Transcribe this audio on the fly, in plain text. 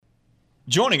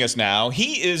Joining us now,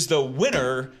 he is the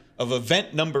winner of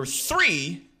event number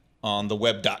 3 on the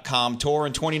Web.com Tour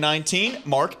in 2019.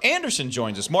 Mark Anderson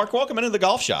joins us. Mark, welcome into the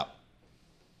golf shop.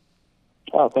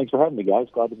 Oh, thanks for having me, guys.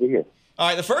 Glad to be here. All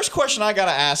right, the first question I got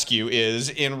to ask you is,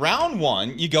 in round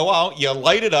 1, you go out, you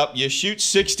light it up, you shoot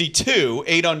 62,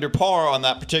 8 under par on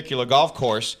that particular golf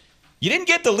course. You didn't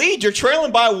get the lead. You're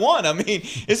trailing by 1. I mean,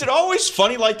 is it always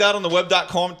funny like that on the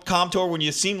Web.com Tour when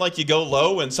you seem like you go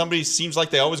low and somebody seems like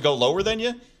they always go lower than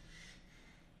you?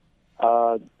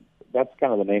 That's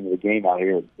kind of the name of the game out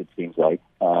here, it seems like.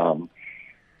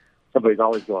 Somebody's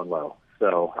always going low.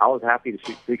 So I was happy to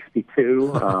shoot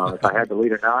 62. If I had the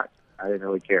lead or not, I didn't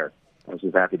really care. I was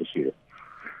just happy to shoot it.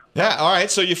 Yeah, all right.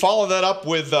 So you follow that up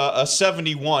with a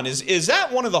 71. Is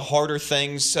that one of the harder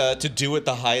things to do at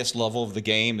the highest level of the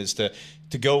game? Is to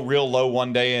go real low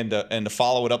one day and to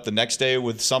follow it up the next day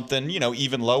with something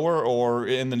even lower or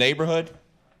in the neighborhood?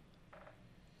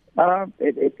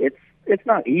 It's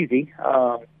not easy.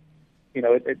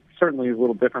 It certainly is a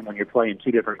little different when you're playing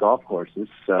 2 different golf courses.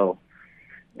 So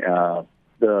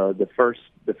the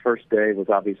first day was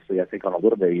obviously, I think, on a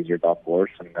little bit easier golf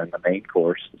course, and then the main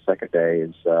course, the second day,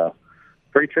 is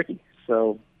pretty tricky.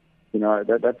 So,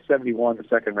 that 71, the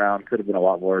second round, could have been a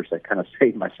lot worse. I kind of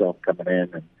saved myself coming in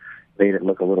and made it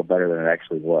look a little better than it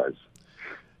actually was.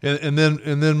 And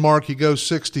then Mark, you go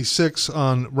 66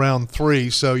 on round 3,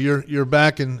 so you're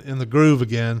back in the groove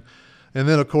again. And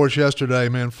then, of course, yesterday,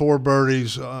 man, 4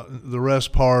 birdies, the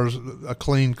rest pars, a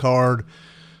clean card.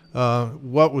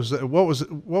 What was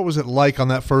it like on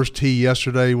that first tee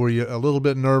yesterday? Were you a little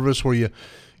bit nervous? Were you,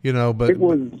 but it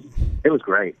was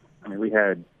great. I mean, we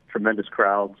had tremendous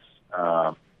crowds.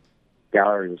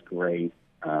 Gallery was great,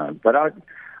 but I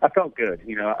felt good.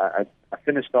 I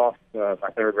finished off my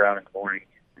third round in the morning,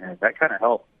 and that kind of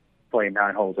helped playing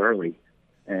 9 holes early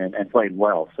and played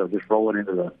well. So just rolling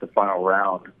into the final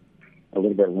round a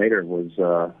little bit later was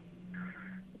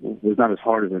not as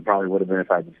hard as it probably would have been if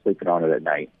I'd been sleeping on it at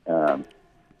night.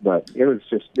 But it was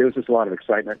just a lot of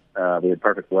excitement. We had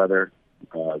perfect weather,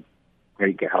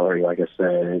 great gallery, like I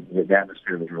said. The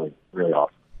atmosphere was really, really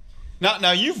awesome.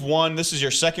 Now you've won. This is your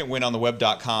second win on the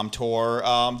Web.com Tour.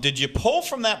 Did you pull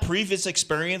from that previous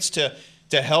experience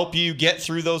to help you get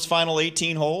through those final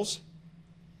 18 holes?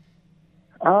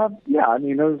 Yeah, I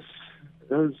mean those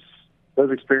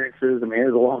experiences. I mean, it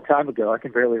was a long time ago. I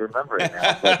can barely remember it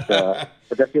now.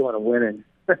 But that feeling of winning,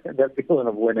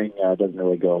 doesn't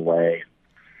really go away.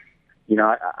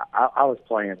 I was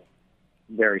playing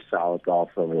very solid golf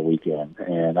over the weekend,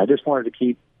 and I just wanted to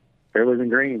keep fairways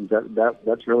and greens.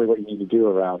 That's really what you need to do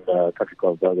around Country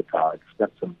Club Bogota. It's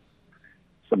got some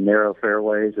narrow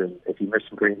fairways, and if you miss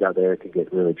some greens out there, it can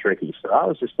get really tricky. So I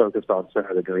was just focused on center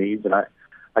of the greens, and I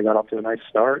got off to a nice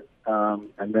start,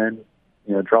 and then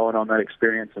drawing on that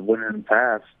experience of winning in the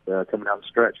past, coming down the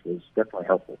stretch was definitely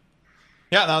helpful.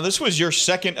 Yeah, now this was your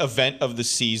second event of the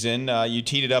season. You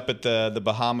teed it up at the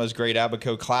Bahamas Great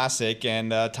Abaco Classic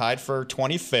and tied for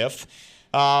 25th.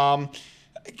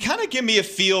 Kind of give me a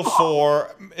feel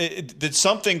for, did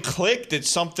something click?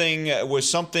 Was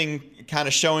something kind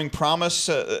of showing promise,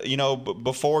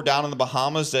 before down in the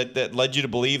Bahamas that led you to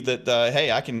believe that,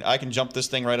 hey, I can jump this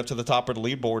thing right up to the top of the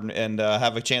leaderboard and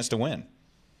have a chance to win?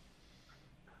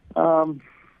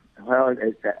 Well,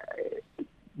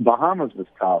 Bahamas was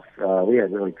tough. We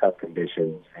had really tough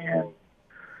conditions, and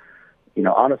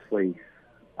honestly,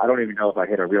 I don't even know if I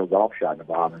hit a real golf shot in the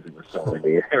Bahamas. It was so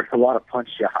windy. There were a lot of punch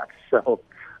shots. So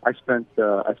I spent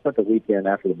the weekend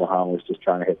after the Bahamas just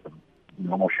trying to hit some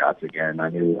normal shots again. I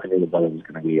knew the weather was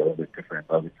going to be a little bit different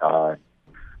in Bogota.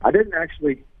 I didn't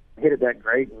actually hit it that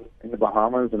great in the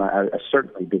Bahamas, and I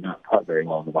certainly did not putt very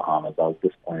well in the Bahamas. I was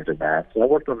disappointed in that. So I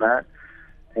worked on that.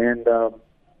 And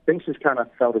things just kind of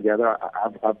fell together.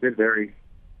 I've been very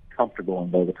comfortable in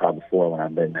Bogota before when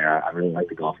I've been there. I really like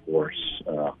the golf course.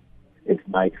 It's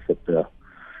nice that the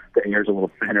air's a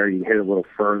little thinner. You hit it a little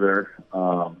further.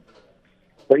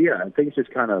 But, yeah, things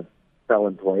just kind of fell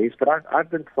in place. But I've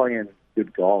been playing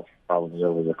good golf probably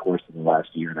over the course of the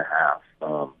last year and a half,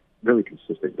 really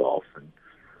consistent golf. And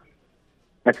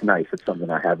that's nice. It's something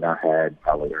I have not had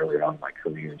probably earlier on in my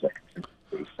career.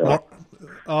 So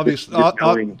obviously, just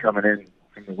knowing coming in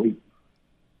the week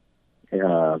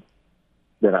that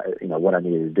what I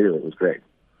needed to do, it was great.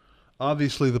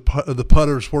 Obviously, the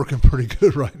putter's working pretty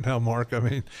good right now, Mark. I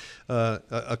mean,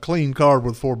 a clean card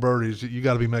with 4 birdies, you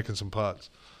got to be making some putts.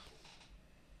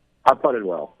 I putted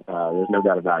well. There's no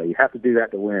doubt about it. You have to do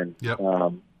that to win. Yep.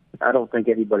 I don't think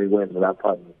anybody wins without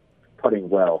putting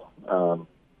well.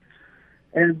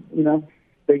 And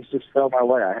things just fell my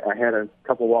way. I had a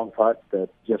couple long putts that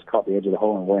just caught the edge of the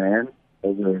hole and went in.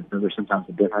 those are sometimes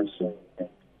the difference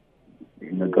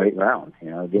in a great round.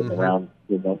 Getting the round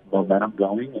with momentum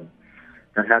going, and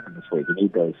that happened this week. You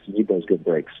need those good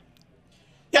breaks.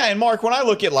 Yeah, and Mark, when I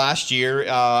look at last year,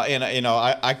 and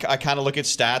I kind of look at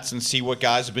stats and see what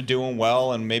guys have been doing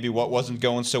well and maybe what wasn't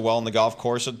going so well in the golf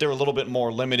course. So they're a little bit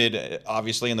more limited,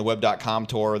 obviously, in the Web.com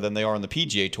Tour than they are in the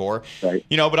PGA Tour. Right.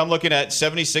 But I'm looking at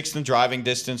 76th in driving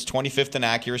distance, 25th in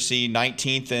accuracy,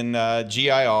 19th in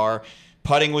GIR.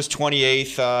 Putting was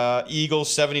 28th,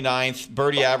 Eagles 79th,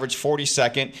 birdie average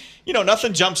 42nd.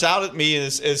 Nothing jumps out at me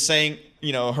as saying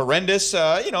horrendous.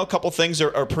 A couple things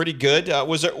are pretty good.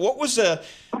 What was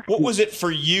it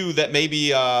for you that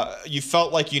maybe you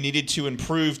felt like you needed to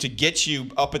improve to get you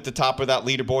up at the top of that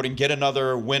leaderboard and get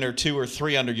another win or 2 or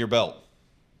 3 under your belt?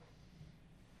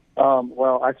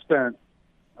 Well, I spent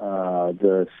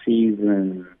the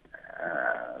season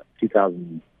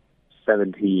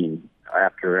 2017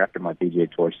 after my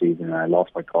PGA Tour season, and I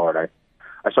lost my card.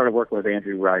 I started working with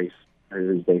Andrew Rice,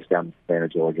 who's based down in Savannah,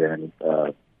 Georgia, and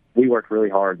we worked really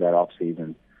hard that off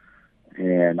season.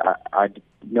 And I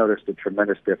noticed a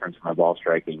tremendous difference in my ball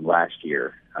striking last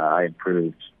year. I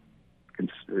improved.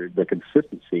 The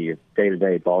consistency of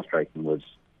day-to-day ball striking was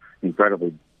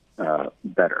incredibly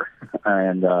better.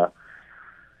 And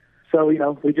so,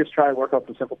 we just try to work on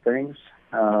some simple things.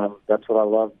 That's what I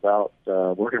love about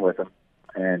working with him.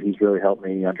 And he's really helped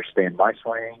me understand my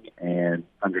swing and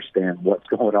understand what's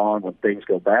going on when things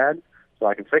go bad so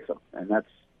I can fix them. And that's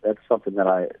something that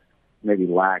I maybe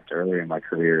lacked earlier in my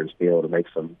career, is be able to make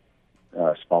some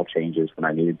small changes when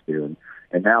I needed to.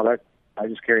 And now that I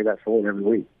just carry that forward every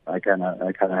week. I kind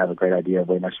of have a great idea of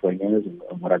where my swing is and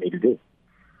what I need to do.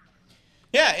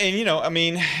 Yeah,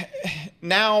 and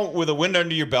now with a win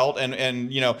under your belt, and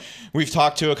we've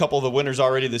talked to a couple of the winners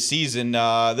already this season.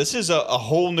 This is a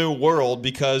whole new world,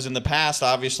 because in the past,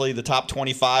 obviously, the top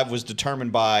 25 was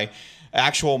determined by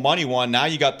actual money won. Now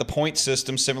you got the point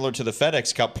system similar to the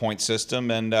FedEx Cup point system.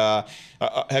 And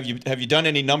have you done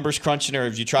any numbers crunching, or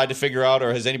have you tried to figure out,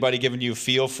 or has anybody given you a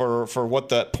feel for what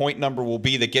the point number will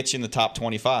be that gets you in the top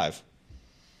 25?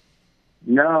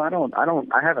 No, I don't.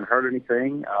 I haven't heard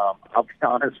anything. I'll be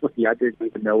honest with you. I didn't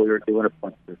even know we were doing a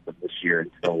point system this year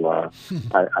until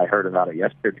I heard about it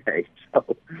yesterday.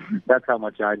 So that's how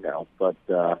much I know. But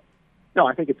no,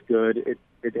 I think it's good.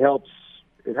 It helps.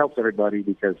 It helps everybody,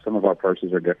 because some of our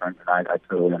purses are different, and I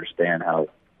totally understand how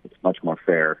it's much more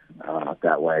fair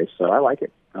that way. So I like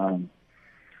it.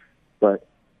 But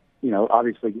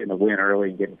obviously getting a win early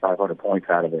and getting 500 points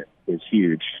out of it is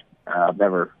huge.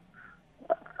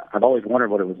 I've always wondered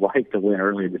what it was like to win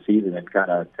early in the season and kind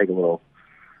of take a little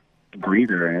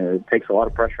breather, and it takes a lot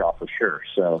of pressure off for sure.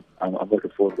 So I'm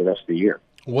looking forward to the rest of the year.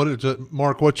 What is it,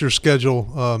 Mark? What's your schedule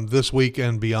this week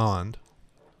and beyond?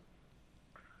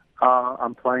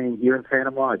 I'm playing here in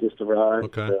Panama. I just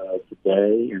arrived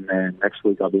today, and then next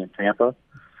week I'll be in Tampa.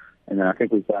 And then I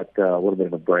think we've got a little bit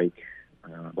of a break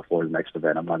before the next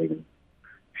event. I'm not even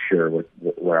sure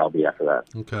where I'll be after that.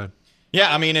 Okay.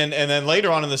 Yeah, I mean, and then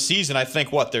later on in the season, I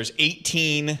think there's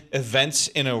 18 events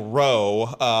in a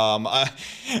row. I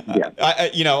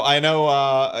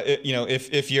know,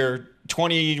 if you're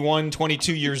 21,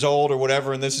 22 years old or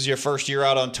whatever, and this is your first year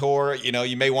out on tour,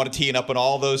 you may want to tee up on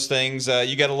all those things.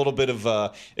 You get a little bit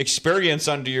of experience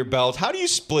under your belt. How do you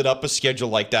split up a schedule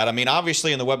like that? I mean,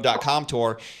 obviously in the Web.com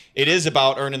Tour, it is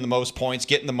about earning the most points,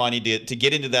 getting the money to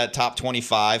get into that top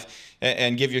 25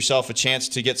 and give yourself a chance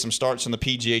to get some starts on the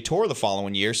PGA Tour the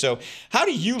following year. So how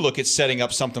do you look at setting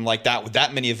up something like that with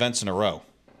that many events in a row?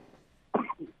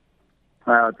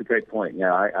 That's a great point.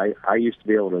 Yeah, I used to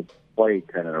be able to play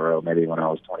 10 in a row maybe when I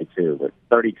was 22, but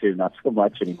 32, not so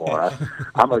much anymore.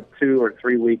 I'm a 2 or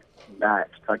 3 week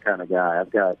max kind of guy. I've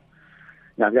got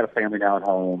a family now at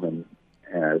home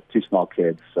and 2 small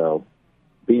kids, so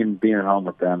being at home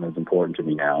with them is important to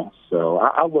me now. So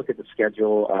I'll look at the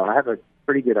schedule. I have a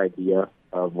pretty good idea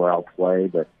of where I'll play,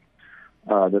 but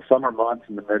the summer months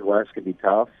in the Midwest can be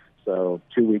tough. So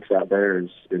 2 weeks out there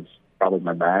is probably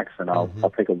my max, and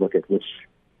I'll take a look at which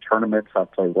tournaments I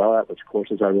play well at, which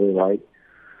courses I really like.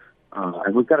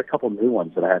 And we've got a couple new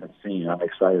ones that I haven't seen. I'm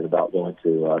excited about going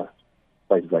to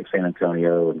places like San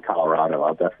Antonio and Colorado.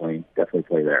 I'll definitely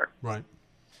play there. Right.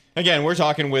 Again, we're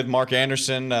talking with Mark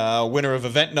Anderson, winner of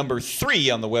event number 3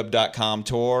 on the Web.com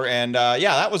Tour. And,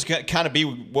 that was kind of be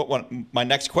what my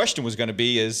next question was going to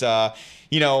be is, how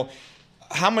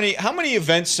many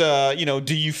events,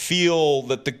 do you feel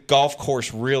that the golf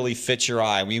course really fits your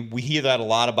eye? We hear that a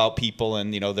lot about people,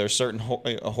 and, there's certain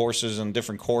horses and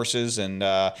different courses. And,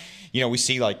 we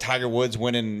see like Tiger Woods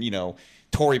winning,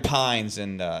 Torrey Pines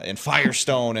and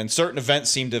Firestone, and certain events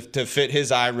seem to fit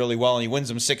his eye really well, and he wins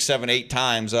them 6, 7, 8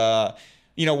 times. Are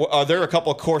there a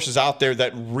couple of courses out there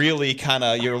that really kind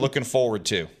of you're looking forward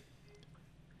to?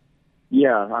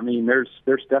 Yeah, I mean, there's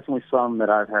definitely some that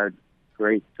I've had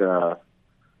great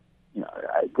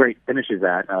great finishes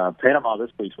at. Panama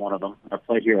this week's one of them. I've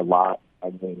played here a lot.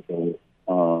 I've been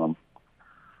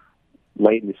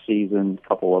late in the season. A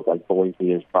couple of like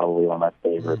Boise is probably one of my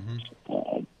favorites.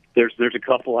 Mm-hmm. There's a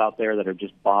couple out there that are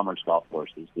just bombers golf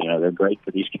courses. They're great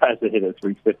for these guys that hit a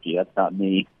 350. That's not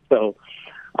me. So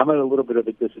I'm at a little bit of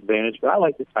a disadvantage, but I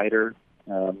like the tighter,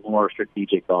 more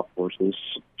strategic golf courses,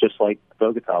 just like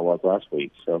Bogota was last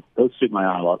week. So those suit my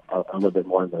eye a little bit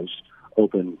more than those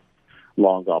open,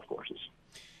 long golf courses.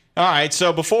 All right.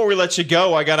 So before we let you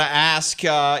go, I got to ask,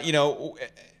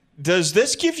 does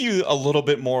this give you a little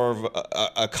bit more of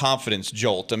a confidence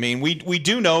jolt? I mean, we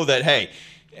do know that, hey,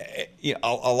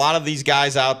 a lot of these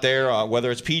guys out there,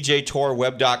 whether it's PGA Tour,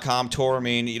 Web.com Tour, I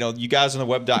mean, you guys on the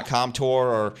Web.com Tour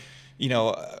are,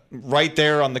 right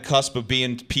there on the cusp of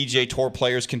being PGA Tour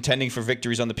players contending for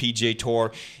victories on the PGA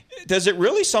Tour. Does it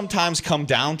really sometimes come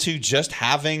down to just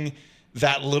having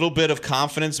that little bit of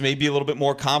confidence, maybe a little bit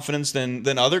more confidence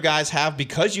than other guys have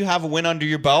because you have a win under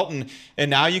your belt and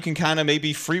now you can kind of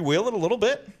maybe freewheel it a little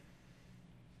bit?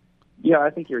 Yeah, I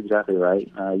think you're exactly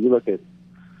right. You look at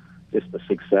just the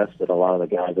success that a lot of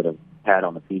the guys that have had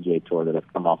on the PGA Tour that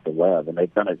have come off the web, and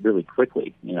they've done it really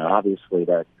quickly. Obviously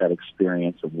that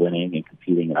experience of winning and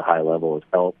competing at a high level has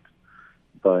helped,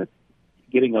 but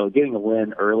getting a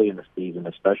win early in the season,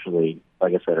 especially,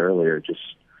 like I said earlier, just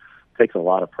takes a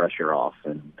lot of pressure off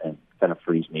and kind of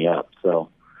frees me up. So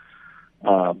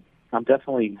I'm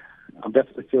definitely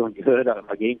feeling good.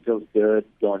 My game feels good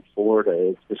going forward.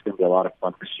 It's just going to be a lot of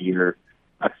fun this year.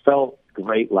 I felt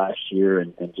great last year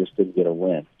and just didn't get a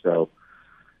win. So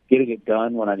getting it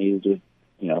done when I needed to,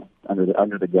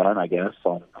 under the gun, I guess,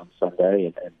 on Sunday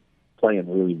and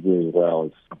playing really, really well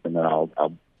is something that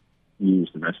I'll use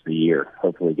the rest of the year,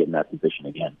 hopefully get in that position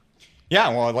again. Yeah,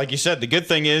 well, like you said, the good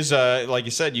thing is, like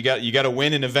you said, you got to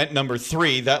win in event number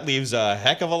 3. That leaves a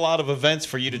heck of a lot of events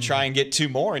for you to try and get 2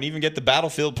 more and even get the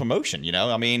Battlefield promotion,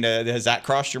 I mean, has that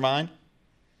crossed your mind?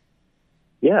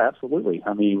 Yeah, absolutely.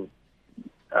 I mean,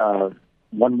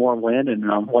 one more win and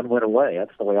I'm 1 win away.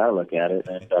 That's the way I look at it.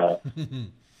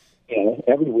 And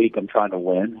every week I'm trying to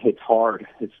win. It's hard.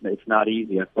 It's not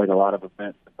easy. I've played a lot of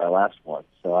events since my last one,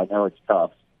 so I know it's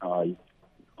tough.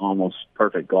 Almost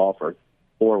perfect golf or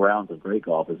 4 rounds of great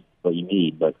golf is what you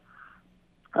need. But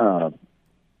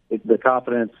the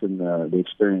confidence and the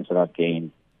experience that I've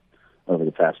gained over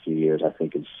the past few years, I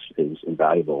think is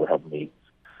invaluable to help me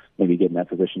maybe get in that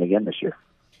position again this year.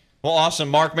 Well, awesome,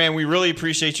 Mark, man. We really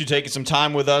appreciate you taking some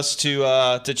time with us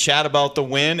to chat about the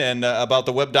win and about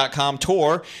the Web.com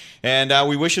Tour. And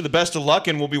we wish you the best of luck,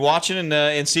 and we'll be watching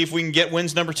and see if we can get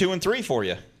wins number 2 and 3 for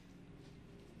you.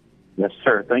 Yes,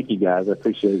 sir. Thank you, guys. I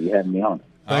appreciate you having me on.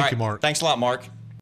 Thank you, Mark. Thanks a lot, Mark.